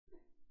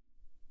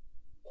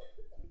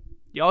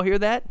Y'all hear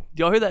that?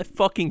 Y'all hear that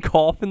fucking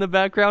cough in the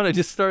background? I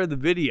just started the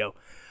video.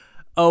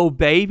 Oh,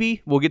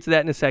 baby. We'll get to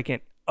that in a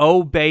second.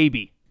 Oh,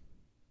 baby.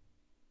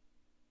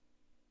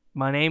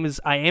 I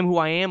am who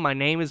I am. My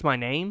name is my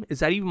name. Is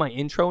that even my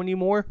intro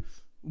anymore?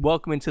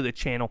 Welcome into the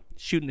channel.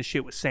 Shooting the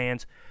shit with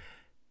Sands.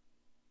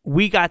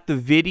 We got the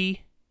viddy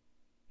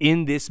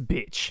in this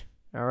bitch.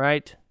 All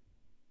right?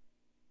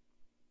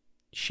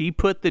 She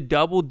put the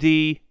double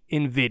D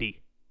in viddy.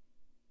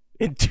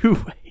 In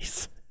 2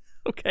 ways.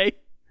 Okay?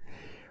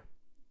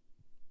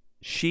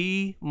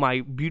 She,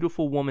 my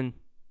beautiful woman,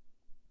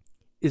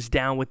 is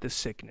down with the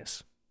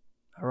sickness.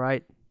 All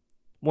right?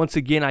 Once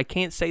again, I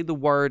can't say the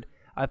word.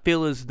 I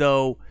feel as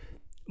though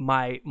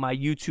my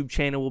YouTube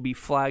channel will be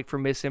flagged for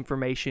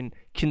misinformation,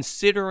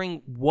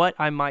 considering what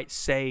I might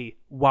say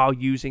while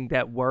using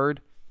that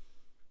word.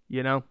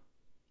 You know?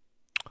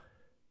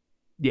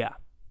 Yeah.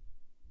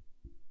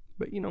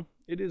 But, you know,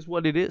 it is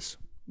what it is.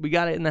 We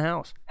got it in the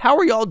house. How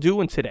are y'all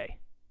doing today?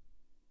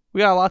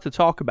 We got a lot to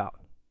talk about.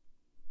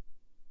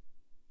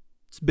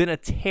 It's been a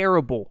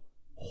terrible,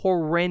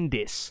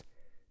 horrendous,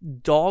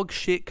 dog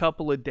shit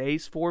couple of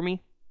days for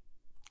me.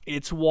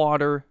 It's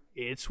water.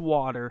 It's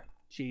water.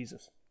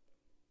 Jesus.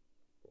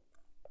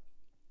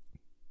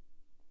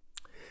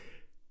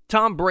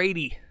 Tom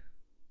Brady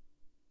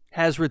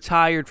has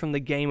retired from the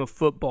game of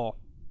football.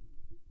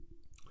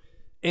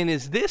 And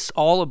is this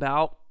all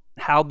about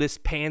how this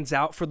pans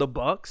out for the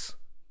Bucs?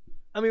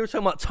 I mean, we're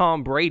talking about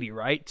Tom Brady,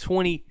 right?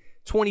 20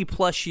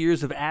 plus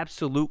years of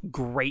absolute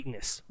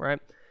greatness, right?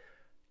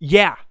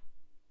 Yeah.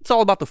 It's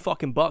all about the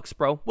fucking Bucs,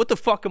 bro. What the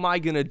fuck am I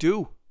going to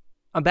do?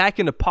 I'm back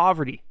into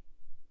poverty.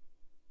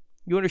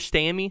 You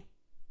understand me?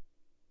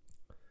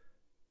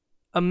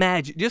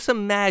 Just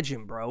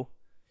imagine, bro.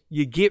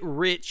 You get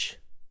rich.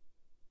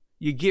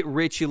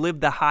 You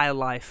live the high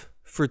life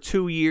for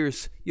 2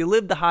 years. You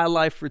live the high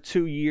life for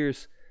 2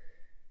 years.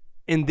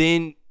 And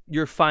then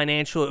your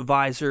financial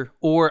advisor,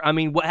 or, I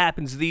mean, what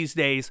happens these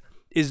days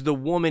is the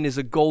woman is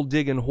a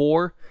gold-digging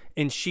whore,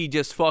 and she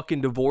just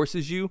fucking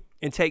divorces you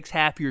and takes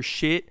half your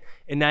shit,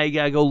 and now you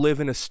gotta go live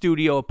in a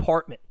studio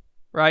apartment,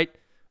 right?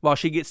 While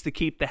she gets to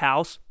keep the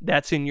house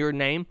that's in your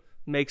name.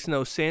 Makes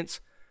no sense.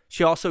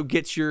 She also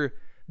gets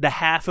the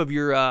half of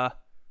your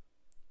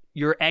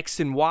X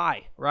and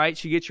Y, right?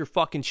 She gets your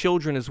fucking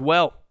children as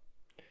well.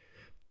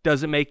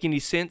 Doesn't make any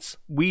sense.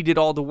 We did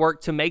all the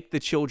work to make the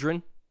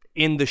children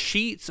in the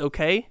sheets,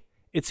 okay?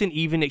 It's an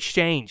even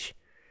exchange.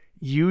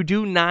 You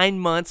do 9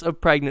 months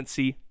of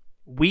pregnancy.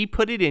 We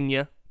put it in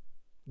you.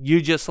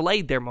 You just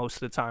laid there most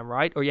of the time,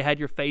 right? Or you had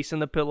your face in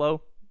the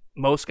pillow.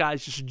 Most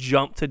guys just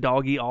jump to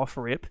doggy off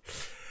rip.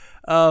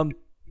 And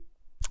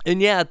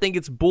yeah, I think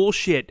it's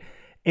bullshit.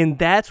 And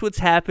that's what's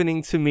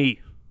happening to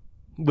me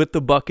with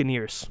the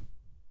Buccaneers.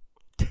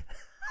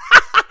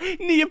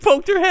 Nia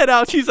poked her head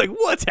out. She's like,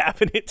 what's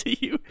happening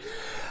to you?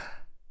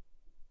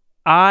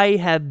 I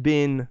have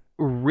been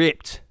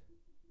ripped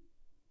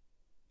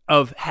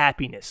of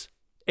happiness.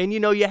 And, you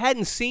know, you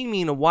hadn't seen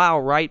me in a while,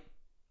 right?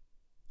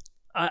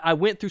 I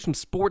went through some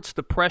sports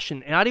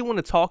depression, and I didn't want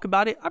to talk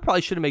about it. I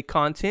probably should have made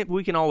content, but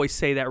we can always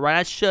say that, right?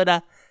 I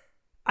shoulda,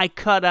 I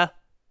coulda,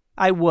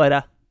 I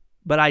woulda,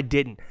 but I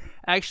didn't.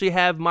 I actually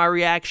have my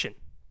reaction,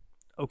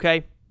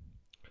 okay?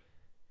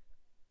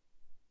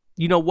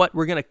 You know what?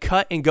 We're going to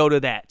cut and go to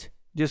that.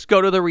 Just go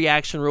to the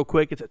reaction real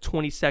quick. It's a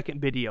 20-second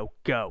video.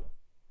 Go.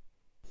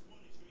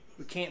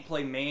 We can't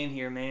play man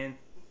here, man.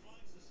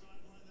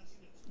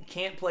 You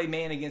can't play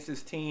man against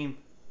this team.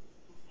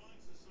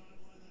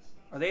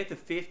 Are they at the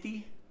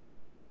 50?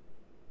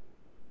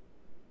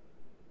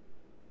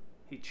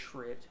 He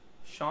tripped.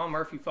 Sean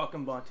Murphy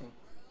fucking bunting.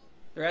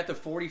 They're at the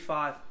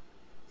 45.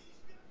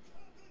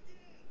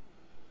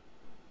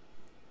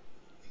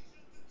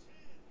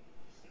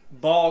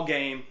 Ball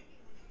game.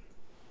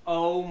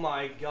 Oh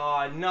my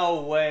God,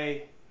 no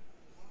way.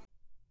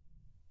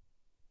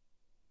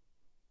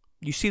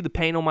 You see the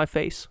pain on my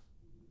face?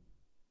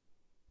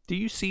 Do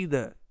you see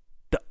the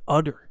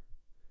utter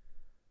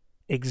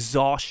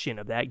exhaustion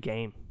of that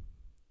game?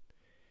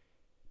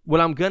 What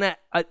I'm gonna,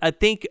 I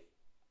think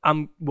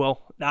I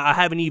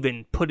haven't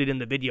even put it in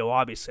the video,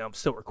 obviously. I'm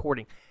still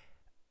recording.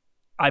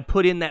 I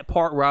put in that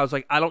part where I was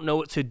like, I don't know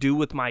what to do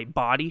with my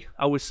body.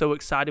 I was so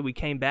excited we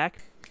came back.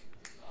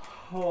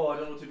 Oh, I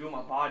don't know what to do with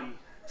my body.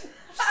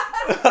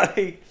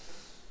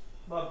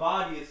 My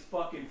body is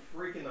fucking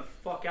freaking the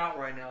fuck out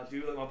right now,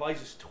 dude. Like, my body's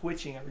just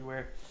twitching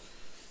everywhere.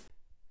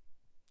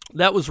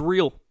 That was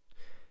real.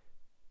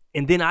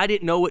 And then I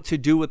didn't know what to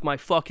do with my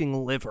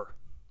fucking liver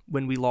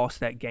when we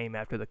lost that game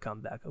after the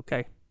comeback,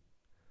 okay?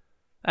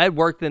 I had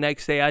work the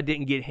next day. I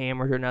didn't get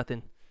hammered or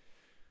nothing.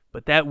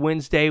 But that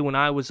Wednesday when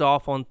I was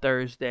off on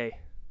Thursday,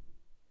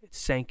 it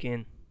sank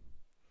in.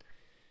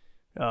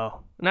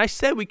 Oh. And I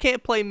said we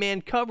can't play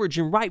man coverage,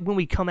 and right when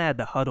we come out of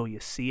the huddle, you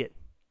see it.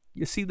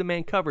 You see the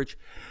man coverage.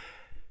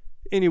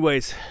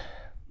 Anyways,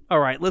 all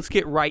right, let's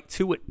get right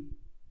to it.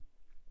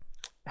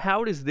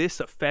 How does this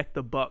affect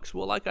the Bucs?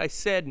 Well, like I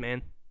said,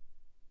 man,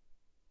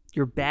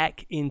 you're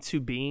back into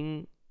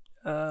being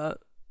a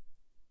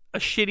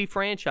shitty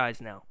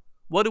franchise now.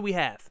 What do we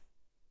have?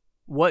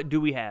 what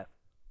do we have?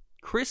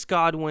 Chris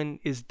Godwin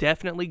is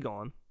definitely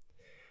gone.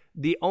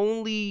 The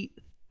only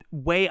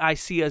way I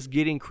see us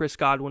getting Chris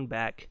Godwin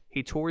back,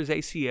 he tore his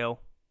ACL,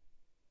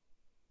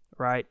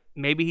 right?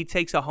 Maybe he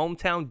takes a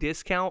hometown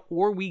discount,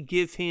 or we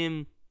give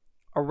him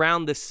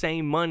around the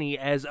same money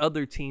as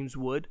other teams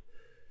would,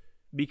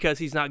 because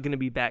he's not going to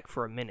be back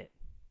for a minute,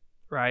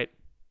 right?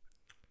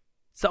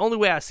 It's the only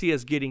way I see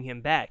us getting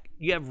him back.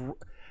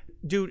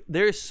 Dude,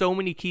 there's so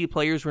many key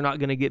players we're not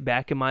going to get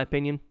back, in my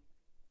opinion.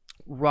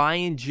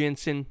 Ryan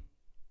Jensen,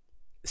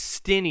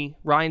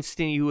 Ryan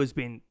Stinney, who has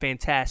been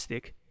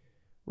fantastic,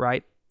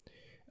 right?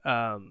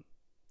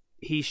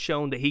 He's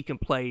shown that he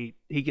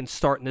can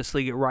start in this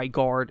league at right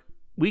guard.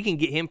 We can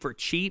get him for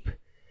cheap,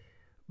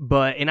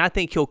 and I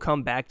think he'll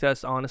come back to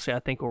us, honestly. I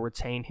think we'll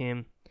retain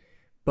him.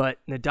 But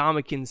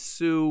Ndamukong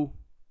Suh,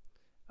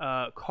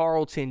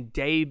 Carlton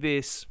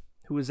Davis,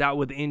 who was out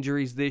with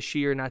injuries this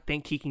year, and I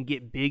think he can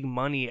get big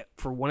money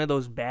for one of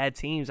those bad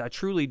teams. I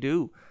truly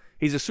do.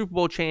 He's a Super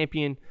Bowl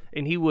champion,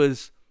 and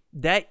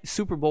that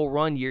Super Bowl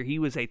run year, he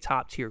was a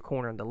top-tier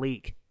corner in the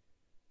league.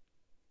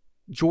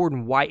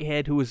 Jordan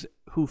Whitehead,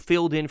 who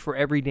filled in for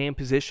every damn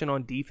position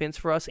on defense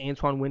for us.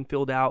 Antoine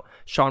Winfield out,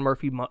 Sean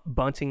Murphy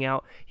Bunting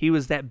out. He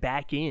was that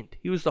back end.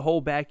 He was the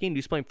whole back end. He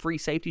was playing free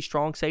safety,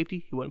 strong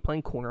safety. He wasn't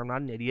playing corner. I'm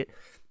not an idiot.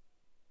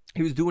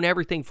 He was doing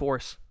everything for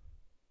us.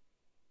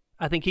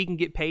 I think he can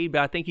get paid,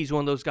 but I think he's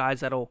one of those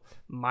guys that'll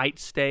might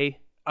stay.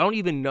 I don't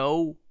even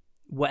know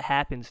what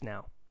happens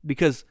now,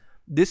 because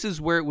this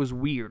is where it was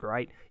weird,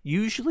 right?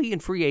 Usually in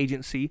free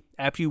agency,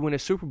 after you win a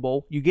Super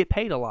Bowl, you get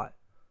paid a lot.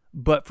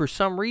 But for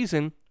some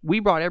reason, we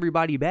brought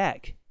everybody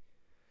back.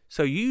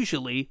 So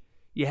usually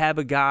you have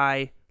a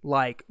guy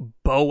like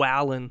Bo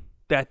Allen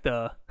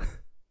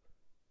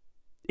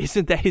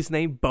isn't that his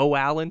name, Bo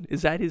Allen?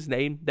 Is that his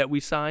name that we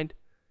signed?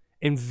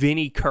 And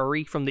Vinny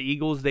Curry from the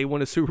Eagles, they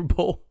won a Super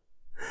Bowl.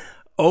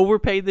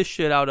 Overpaid the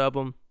shit out of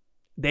them.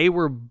 They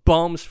were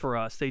bums for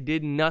us. They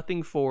did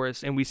nothing for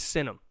us, and we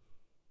sent them.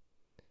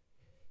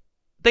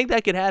 I think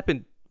that could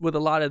happen with a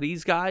lot of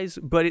these guys,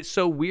 but it's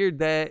so weird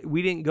that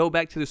we didn't go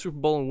back to the Super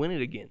Bowl and win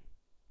it again.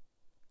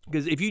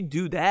 Because if you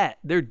do that,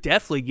 they're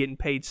definitely getting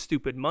paid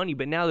stupid money,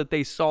 but now that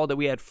they saw that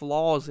we had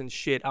flaws and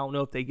shit, I don't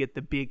know if they get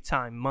the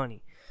big-time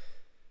money.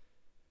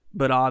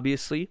 But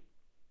obviously,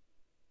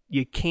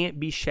 you can't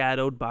be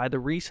shadowed by the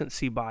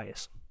recency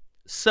bias.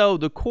 So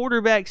the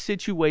quarterback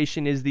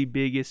situation is the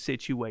biggest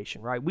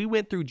situation, right? We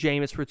went through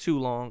Jameis for too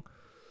long.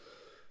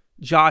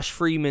 Josh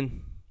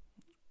Freeman.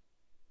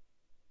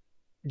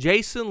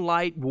 Jason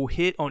Light will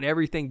hit on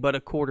everything but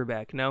a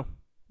quarterback, no?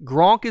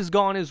 Gronk is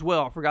gone as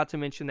well. I forgot to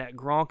mention that.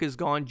 Gronk is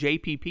gone.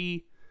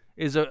 JPP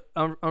is an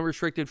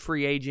unrestricted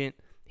free agent.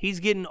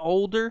 He's getting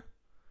older.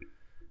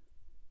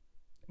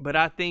 But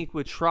I think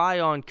with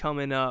Tryon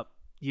coming up,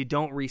 you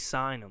don't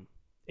re-sign him.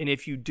 And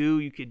if you do,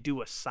 you could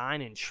do a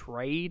sign and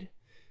trade.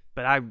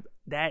 But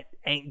that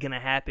ain't going to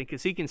happen,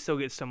 because he can still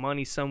get some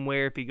money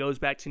somewhere. If he goes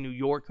back to New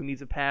York, who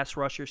needs a pass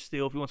rusher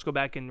still. If he wants to go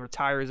back and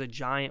retire as a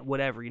Giant,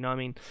 whatever, you know what I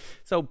mean?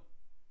 So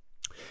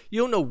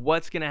you don't know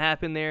what's going to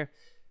happen there.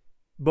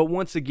 But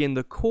once again,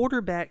 the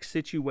quarterback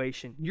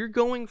situation, you're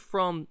going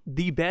from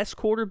the best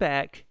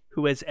quarterback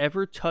who has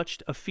ever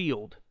touched a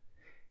field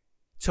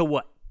to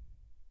what?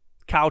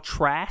 Kyle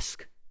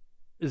Trask?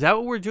 Is that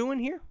what we're doing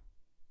here?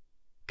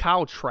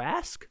 Kyle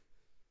Trask?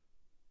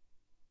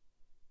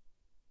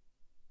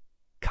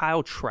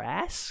 Kyle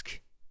Trask?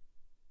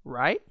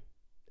 Right?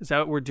 Is that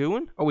what we're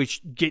doing? Are we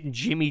getting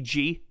Jimmy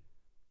G?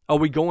 Are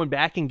we going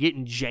back and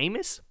getting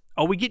Jameis?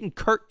 Are we getting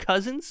Kirk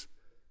Cousins?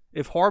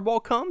 If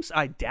Harbaugh comes,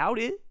 I doubt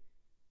it.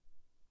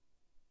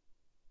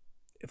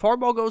 If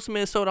Harbaugh goes to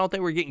Minnesota, I don't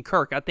think we're getting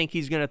Kirk. I think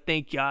he's going to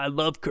think, yeah, I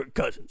love Kirk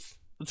Cousins.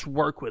 Let's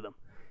work with him.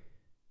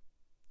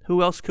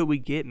 Who else could we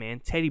get, man?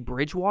 Teddy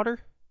Bridgewater?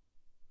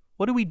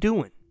 What are we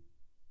doing?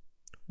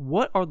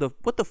 What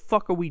the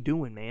fuck are we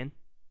doing, man?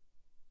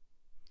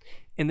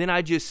 And then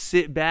I just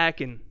sit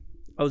back, and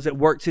I was at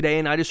work today,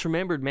 and I just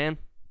remembered, man,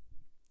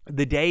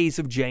 the days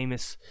of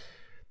Jameis,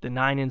 the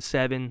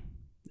 9-7,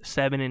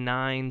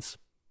 7-9s.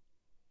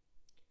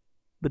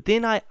 But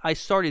then I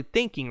started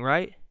thinking,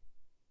 right?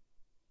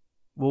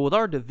 Well, with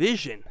our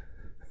division,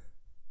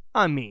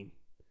 I mean,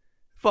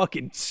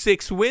 fucking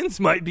 6 wins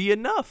might be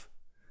enough.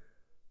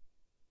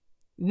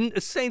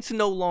 The Saints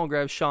no longer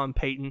have Sean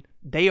Payton.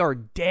 They are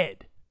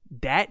dead.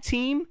 That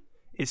team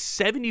is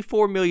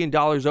 $74 million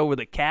over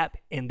the cap,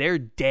 and they're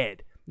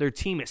dead. Their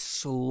team is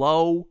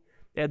slow.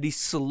 They have the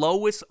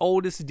slowest,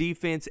 oldest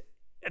defense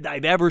that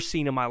I've ever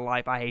seen in my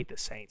life. I hate the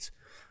Saints.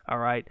 All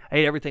right? I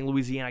hate everything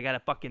Louisiana. I got a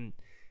fucking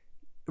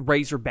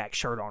Razorback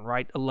shirt on,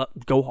 right?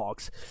 Go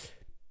Hogs.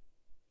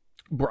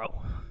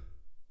 Bro.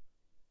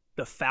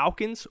 The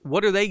Falcons,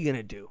 what are they going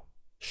to do?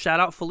 Shout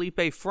out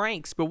Felipe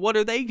Franks, but what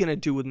are they going to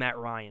do with Matt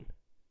Ryan?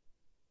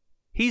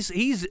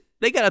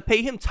 They got to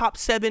pay him top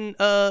 7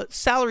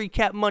 salary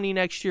cap money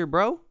next year,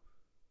 bro.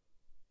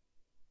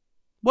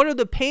 What are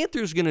the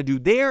Panthers going to do?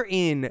 They're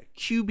in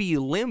QB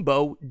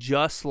limbo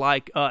just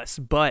like us.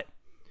 But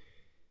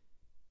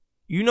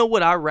you know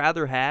what I'd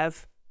rather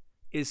have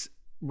is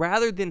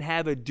rather than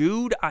have a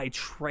dude I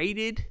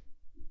traded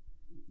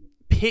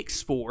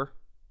picks for,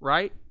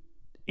 right,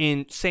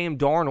 in Sam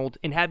Darnold,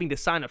 and having to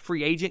sign a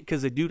free agent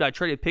because the dude I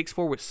traded picks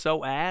for was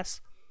so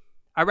ass,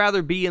 I'd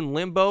rather be in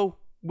limbo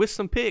with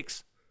some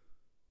picks.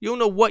 You don't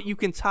know what you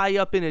can tie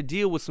up in a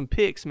deal with some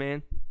picks,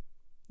 man.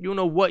 You don't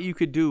know what you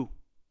could do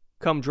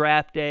come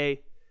draft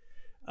day.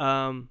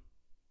 And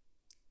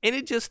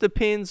it just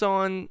depends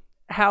on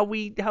how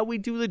we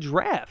do the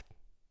draft.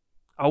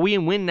 Are we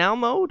in win now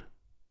mode?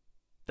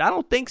 I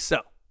don't think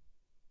so.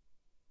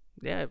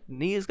 Yeah,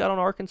 Nia's got on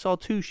Arkansas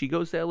too. She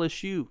goes to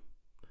LSU.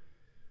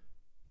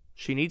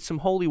 She needs some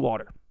holy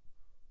water.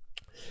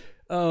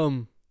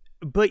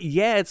 But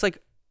yeah, it's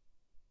like,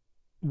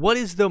 what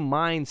is the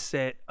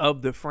mindset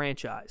of the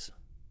franchise?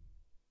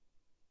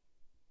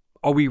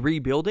 Are we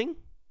rebuilding?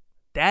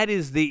 That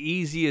is the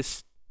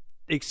easiest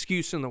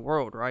excuse in the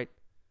world, right?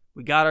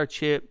 We got our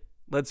chip.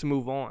 Let's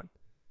move on.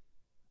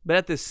 But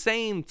at the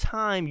same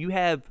time, you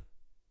have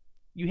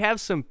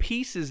some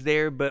pieces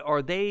there, but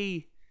are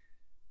they...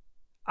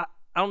 I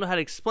don't know how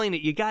to explain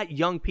it. You got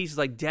young pieces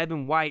like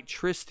Devin White,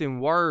 Tristan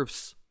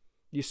Wirfs.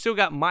 You still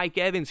got Mike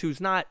Evans, who's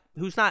not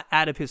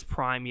out of his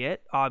prime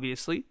yet,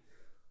 obviously.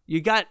 You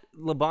got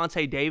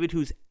Levante David,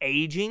 who's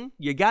aging.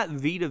 You got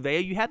Vita Vea.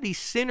 You have these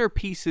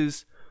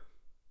centerpieces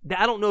that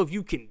I don't know if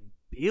you can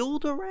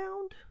build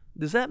around.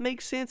 Does that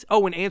make sense?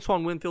 Oh, and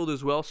Antoine Winfield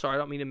as well. Sorry, I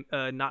don't mean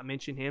to not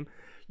mention him.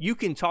 You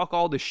can talk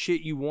all the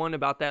shit you want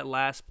about that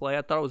last play.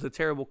 I thought it was a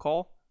terrible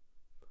call.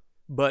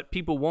 But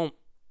people won't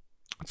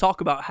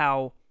talk about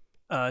how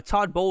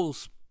Todd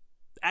Bowles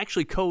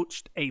actually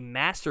coached a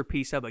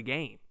masterpiece of a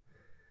game.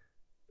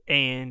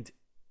 And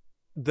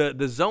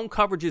the zone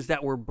coverages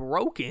that were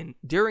broken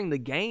during the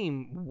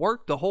game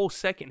worked the whole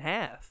second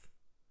half,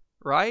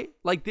 right?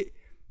 Like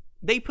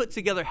they put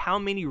together how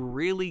many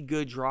really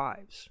good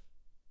drives,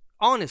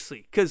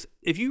 honestly. Because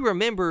if you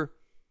remember,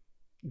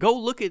 go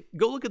look at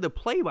the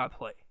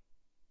play-by-play.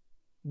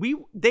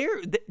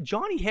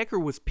 Johnny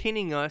Hekker was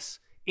pinning us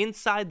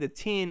inside the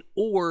 10,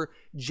 or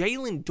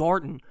Jalen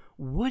Darton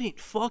wouldn't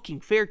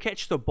fucking fair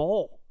catch the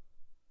ball.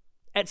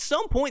 At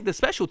some point, the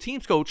special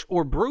teams coach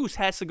or Bruce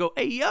has to go,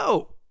 hey,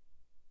 yo,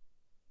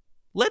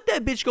 let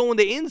that bitch go in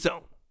the end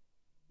zone.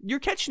 You're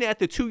catching it at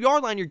the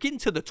 2-yard line. You're getting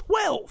to the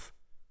 12.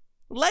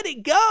 Let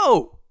it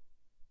go.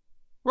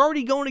 We're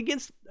already going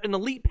against an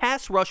elite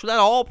pass rush with that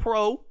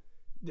all-pro.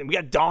 Then we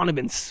got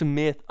Donovan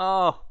Smith.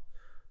 Oh,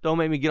 don't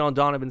make me get on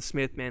Donovan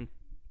Smith, man.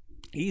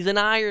 He's an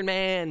Iron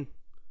Man.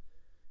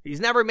 He's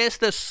never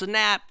missed a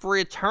snap for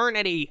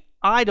eternity.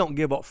 I don't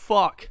give a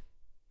fuck.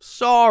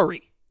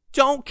 Sorry.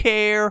 Don't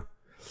care.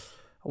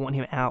 I want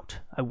him out.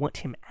 I want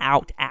him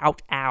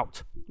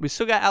out. We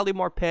still got Ali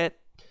Marpet.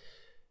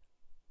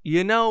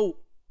 You know,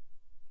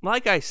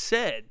 like I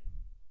said,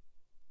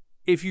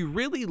 if you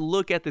really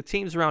look at the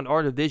teams around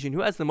our division,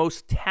 who has the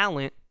most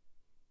talent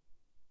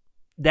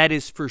that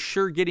is for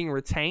sure getting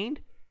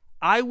retained,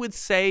 I would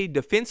say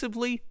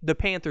defensively, the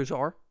Panthers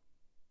are.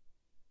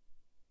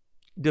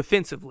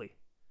 Defensively.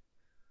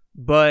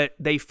 But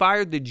they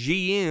fired the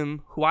GM,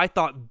 who I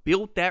thought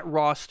built that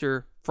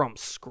roster from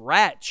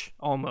scratch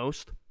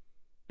almost.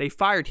 They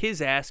fired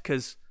his ass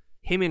because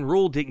him and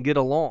Rule didn't get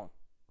along.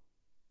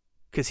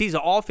 Because he's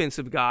an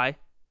offensive guy,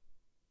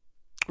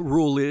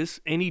 Rule is,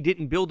 and he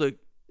didn't build a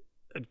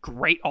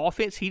great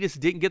offense. He just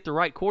didn't get the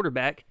right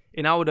quarterback.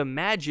 And I would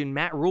imagine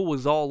Matt Rule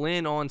was all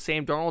in on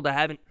Sam Darnold. I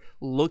haven't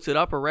looked it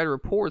up or read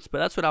reports, but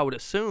that's what I would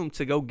assume,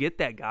 to go get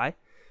that guy.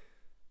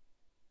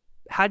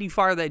 How do you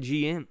fire that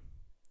GM?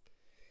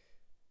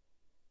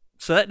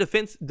 So that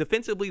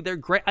defensively, they're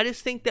great. I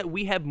just think that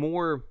we have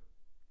more,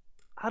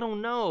 I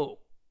don't know,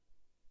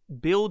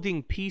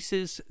 building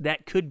pieces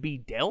that could be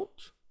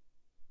dealt.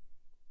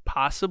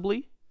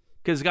 Possibly.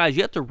 Because, guys,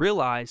 you have to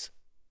realize,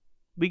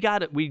 we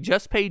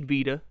just paid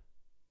Vita.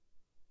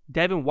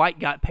 Devin White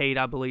got paid,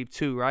 I believe,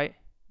 too, right?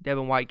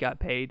 Devin White got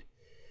paid.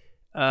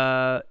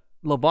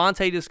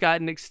 Levante just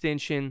got an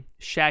extension.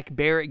 Shaq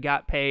Barrett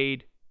got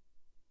paid.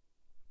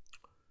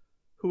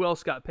 Who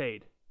else got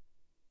paid?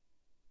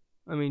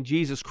 I mean,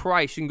 Jesus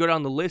Christ, you can go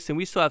down the list and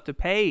we still have to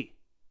pay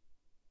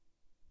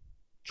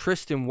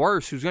Tristan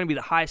Wirfs, who's going to be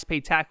the highest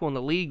paid tackle in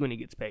the league when he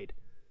gets paid.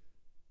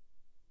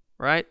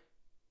 Right?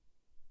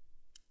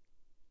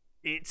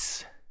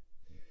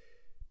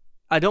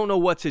 I don't know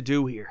what to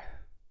do here.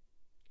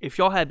 If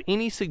y'all have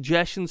any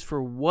suggestions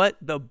for what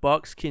the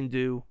Bucs can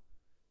do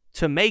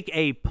to make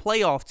a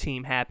playoff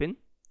team happen,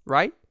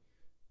 right?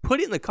 Put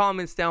it in the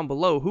comments down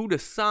below. Who to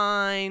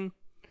sign,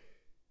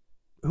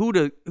 who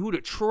to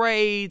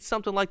trade,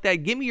 something like that.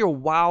 Give me your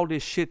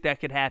wildest shit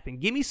that could happen.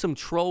 Give me some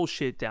troll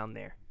shit down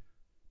there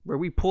where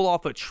we pull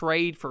off a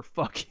trade for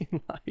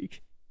fucking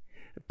like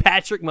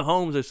Patrick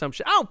Mahomes or some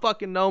shit. I don't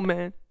fucking know,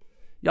 man.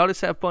 Y'all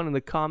just have fun in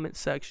the comment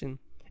section,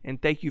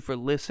 and thank you for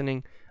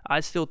listening.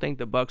 I still think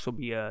the Bucs will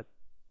be a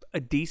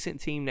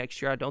decent team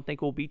next year. I don't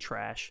think we'll be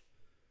trash,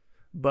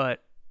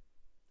 but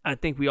I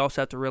think we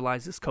also have to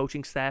realize this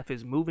coaching staff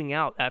is moving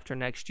out after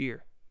next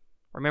year.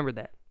 Remember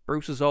that.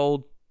 Bruce is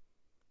old.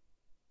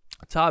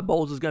 Todd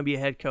Bowles is going to be a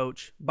head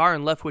coach.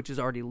 Byron Leftwich is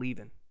already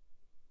leaving.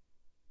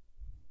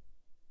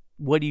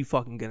 what are you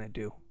fucking going to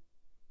do?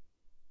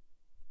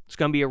 It's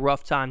going to be a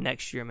rough time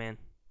next year, man.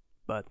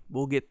 But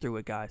we'll get through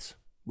it, guys.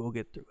 We'll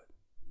get through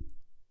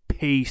it.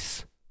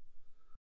 Peace.